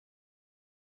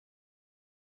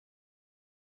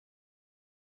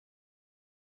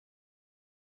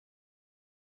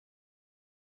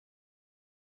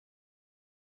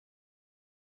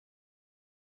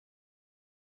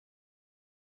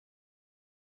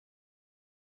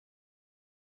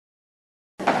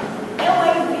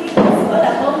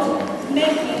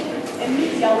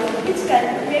media which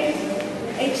can create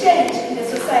a change in the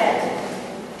society.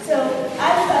 So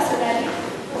I personally,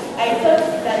 I thought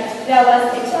that there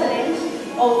was a challenge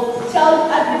of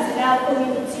child abuse in our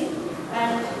community,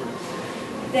 and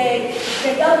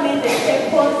the government, the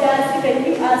stakeholders, even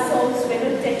we ourselves were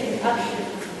not taking action.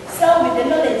 So with the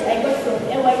knowledge I got from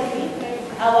AYV,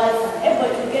 I was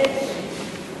able to get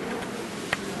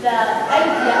the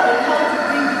idea on how to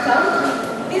bring it out.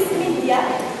 This media,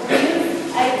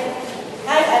 I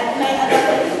and my other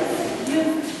colleagues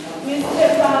use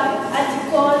newspaper,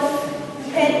 articles,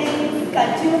 headings,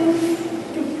 cartoons,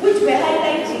 which were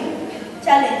highlighting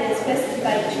challenges faced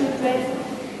by children,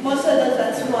 most of those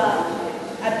ones who are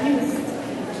abused.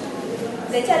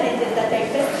 The challenges that I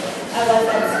faced, I was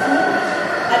at school.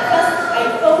 At first,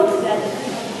 I thought that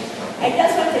I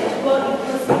just wanted to go in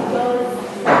hospitals,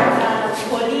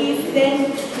 police, then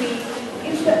we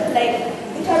interact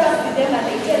with them and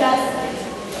they tell us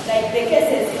like the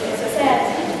cases in the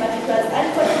society, but it was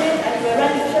unfortunate and we were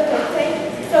running short of time,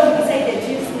 so we decided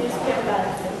to use newspapers.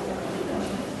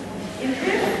 In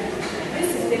brief, this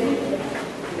is the media.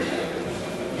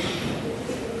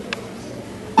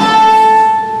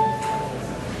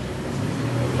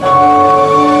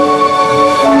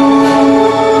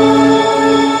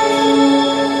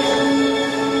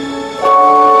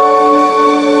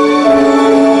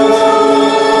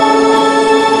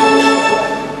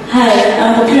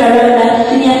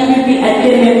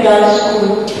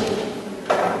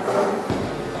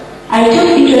 I took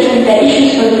interest in the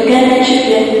issues of Ugandan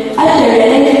children after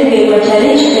realizing they were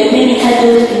challenged by many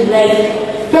hurdles in life,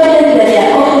 problems that they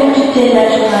are often too tender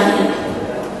to handle.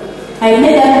 I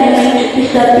made up my mind to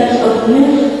piece up bits of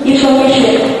news,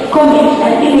 information, comments,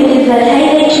 and images that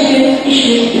highlight children's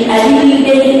issues in a living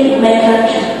daily in my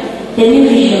country, the new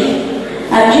vision.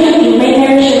 I'm doing in my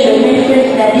narration of my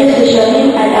friends that deal social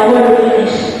media and award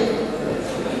winners.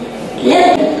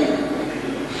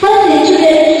 Firstly,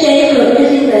 children change from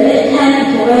using the left hand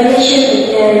in violation of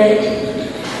their right.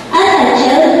 As a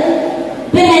child,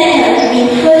 parents have been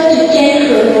forced to change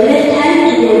from the left hand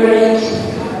to the right.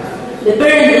 The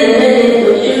parents and guardians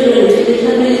of children with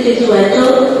disabilities were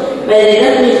told by the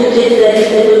government to take their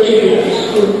disabled children to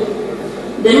school.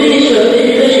 The Ministry of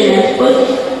Education and Sports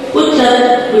puts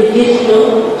up with this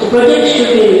law to protect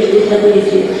children with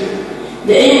disabilities.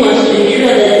 The aim was to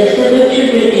ensure that disabled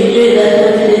children enjoy their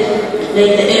services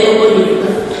like the able-bodied.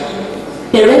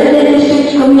 The resident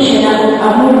district commissioner of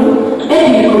Amuru,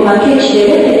 Edwin Komakechi,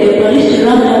 directed the police to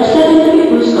round up 7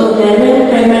 pupils of the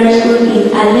Red Primary School in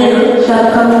Alero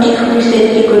sub-county who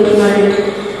recently got married.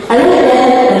 Along their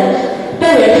husbands,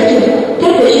 parents too,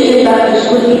 take the children back to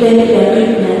school even if they are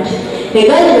pregnant. The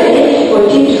girls were aged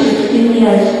 14 to 16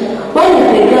 years. One of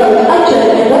the girls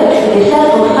actually adopted the son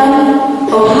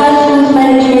of her school's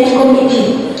management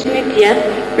committee. Media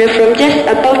were from just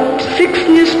about 6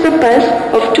 newspapers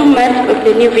of 2 months of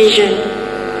the new vision.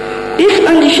 This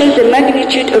only shows the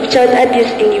magnitude of child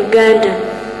abuse in Uganda.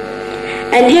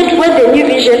 And yet what the new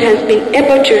vision has been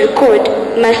able to record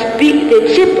must be the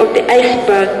tip of the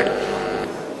iceberg.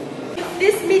 If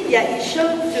this media is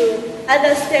shown to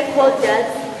other stakeholders,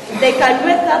 they can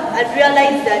wake up and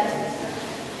realize that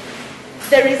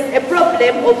there is a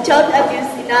problem of child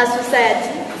abuse in our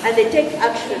society and they take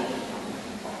action.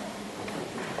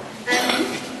 And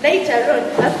later on,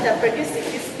 after producing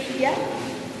this media,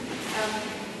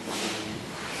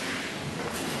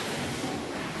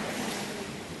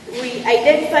 we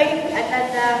identified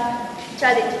another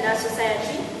challenge in our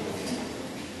society.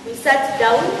 We sat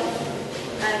down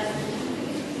and,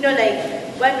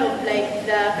 one of the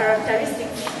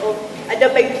characteristics of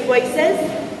Adobe Youth Voices,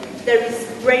 there is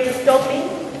brainstorming,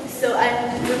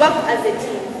 and we work as a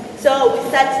team. So we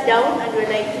sat down and we're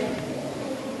like,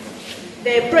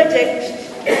 the project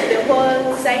is the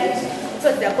whole site,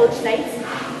 so the whole site,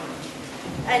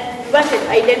 and we wanted to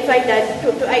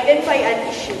identify an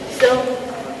issue. So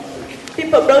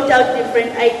people brought out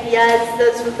different ideas.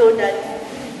 Those who thought that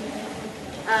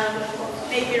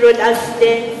maybe road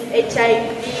accidents,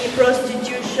 HIV,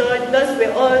 prostitution, those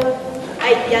were all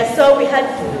ideas. So we had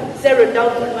to zero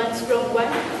down on one strong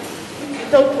one, which we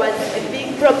thought was a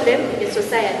big problem in the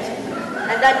society,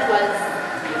 and that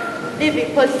was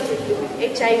living positively with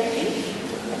HIV.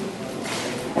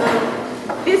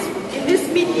 In this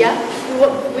media,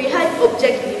 we had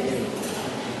objectives.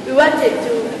 We wanted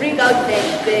to bring out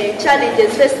the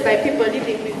challenges faced by people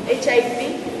living with HIV.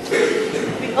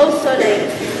 We also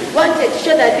wanted to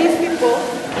show that these people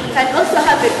can also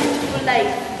have a beautiful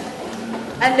life,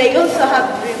 and they also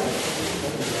have dreams.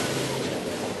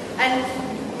 And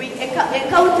we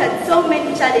encountered so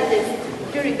many challenges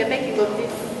during the making of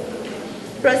this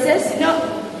process.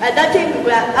 At that time we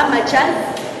were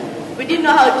amateurs. We didn't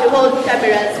know how to hold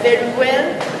cameras very well.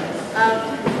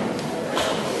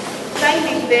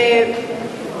 Finding the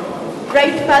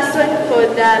right person for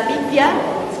the media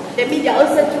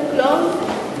also took long.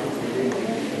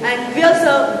 And we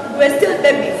were still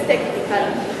babies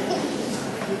technically.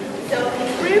 So in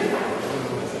brief,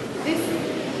 this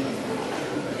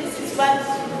is what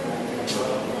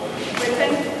we're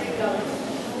trying to bring out.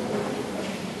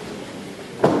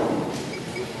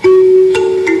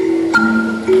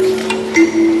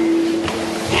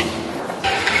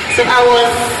 So I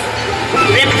was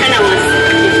raped when I was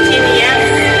 15 years.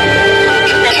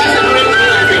 The person raped me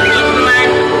as a young man,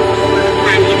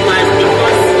 and it was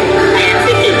because I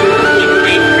accepted to move with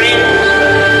my friend.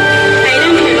 I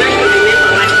don't even want to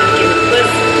remember what happened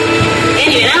because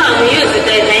anyway, now I'm used to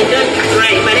that. I don't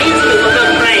cry, but I used to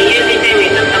cry every time we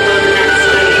talk about that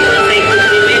story because I could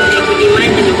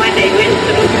imagine what I went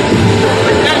through.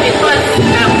 But not because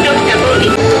I've talked about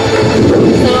it.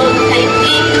 So I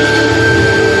think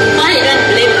I don't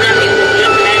blame them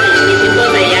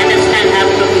because I understand her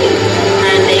problem,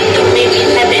 and they maybe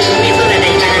happened to me so that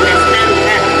I can understand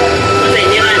that because I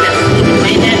never understood.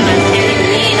 My dad was telling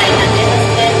me I can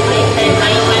understand next time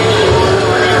I want to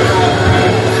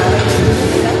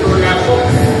on a book.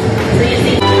 So you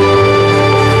see.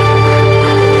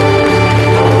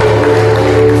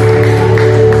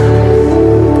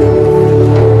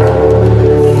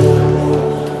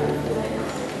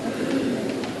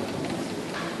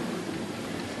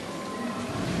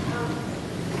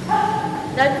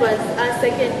 That was our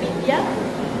second media.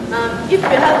 If you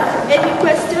have any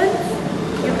questions,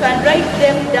 you can write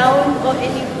them down or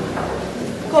any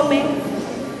comments.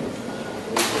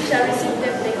 We shall receive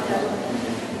them later.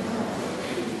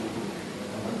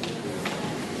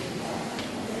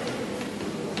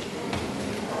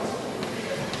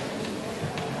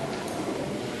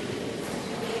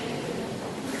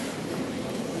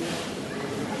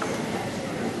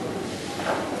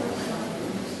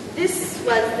 This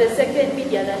was the second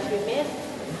media that we made,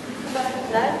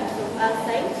 that from our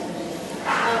side.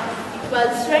 It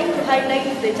was trying to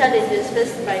highlight the challenges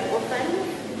faced by orphans.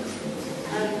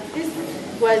 This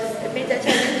was a major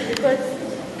challenge because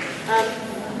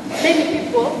many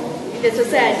people in the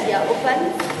society are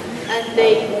orphans and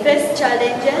they face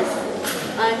challenges,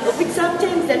 and of which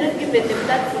sometimes they're not given the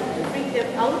platform to bring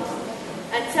them out.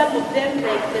 And some of them,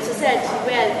 like the society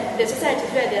where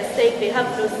they're staying, they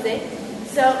have no say.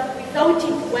 So we thought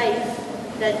it wise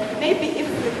that maybe if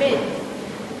we made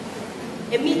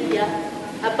a media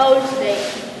about the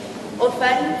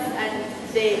orphans and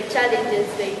the challenges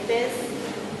they face,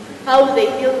 how they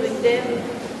deal with them,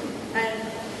 and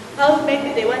how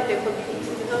maybe they want the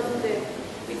community to help them.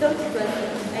 We thought it was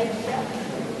an idea.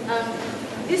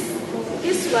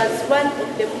 This was one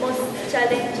of the most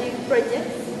challenging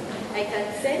projects, I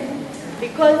can say,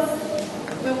 because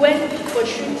we went for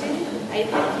shooting. I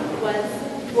think it was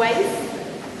twice.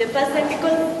 The first time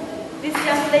because this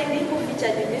young lady who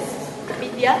featured in this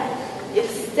media is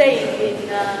staying in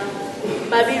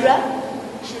Mwiri.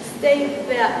 She's staying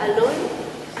there alone.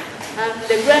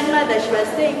 The grandmother she was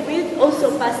staying with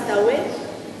also passed away.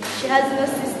 She has no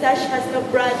sister, she has no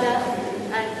brother.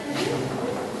 And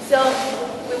so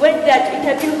we went there to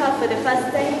interview her for the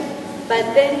first time.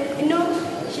 But then,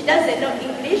 she doesn't know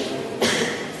English.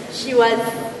 She was,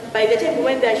 by the time we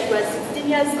went there, she was 16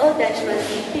 years old and she was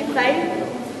in P5.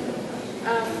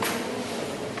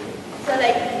 So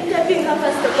interviewing her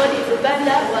first of all in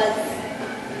Uganda was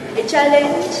a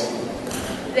challenge.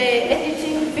 The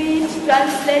editing bit,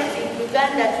 translating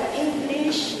Uganda to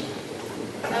English.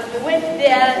 We went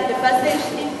there, the first time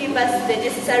she didn't give us the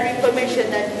necessary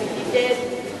information that we needed.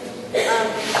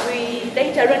 We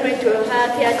later on went to her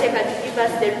caretaker to give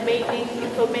us the remaining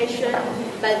information,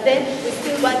 but then we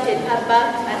still wanted her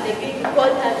back, and again we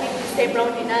called her this time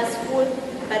round in our school,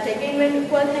 but again when we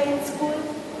called her in school,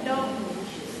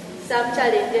 some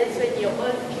challenges when you're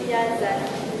all peers, and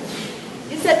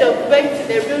instead of going to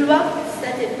the real work, we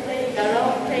started playing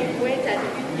around, time went and we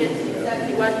didn't get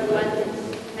exactly what we wanted.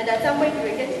 And at some point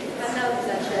we were getting found out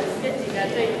that she was getting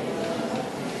annoyed.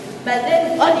 But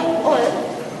then all in all,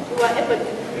 we were able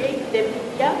to create the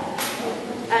media,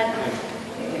 and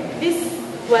this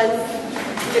was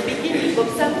the beginning of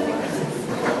something which is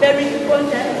very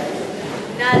important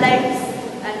in our lives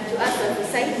and to us as a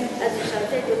society, as we shall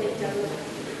tell you later on.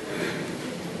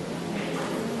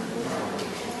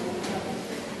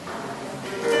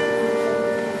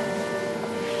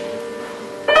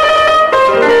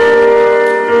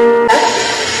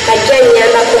 Ajanya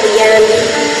makubuyambi,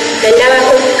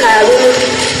 nanabakukalu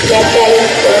yaddayo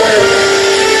omwana.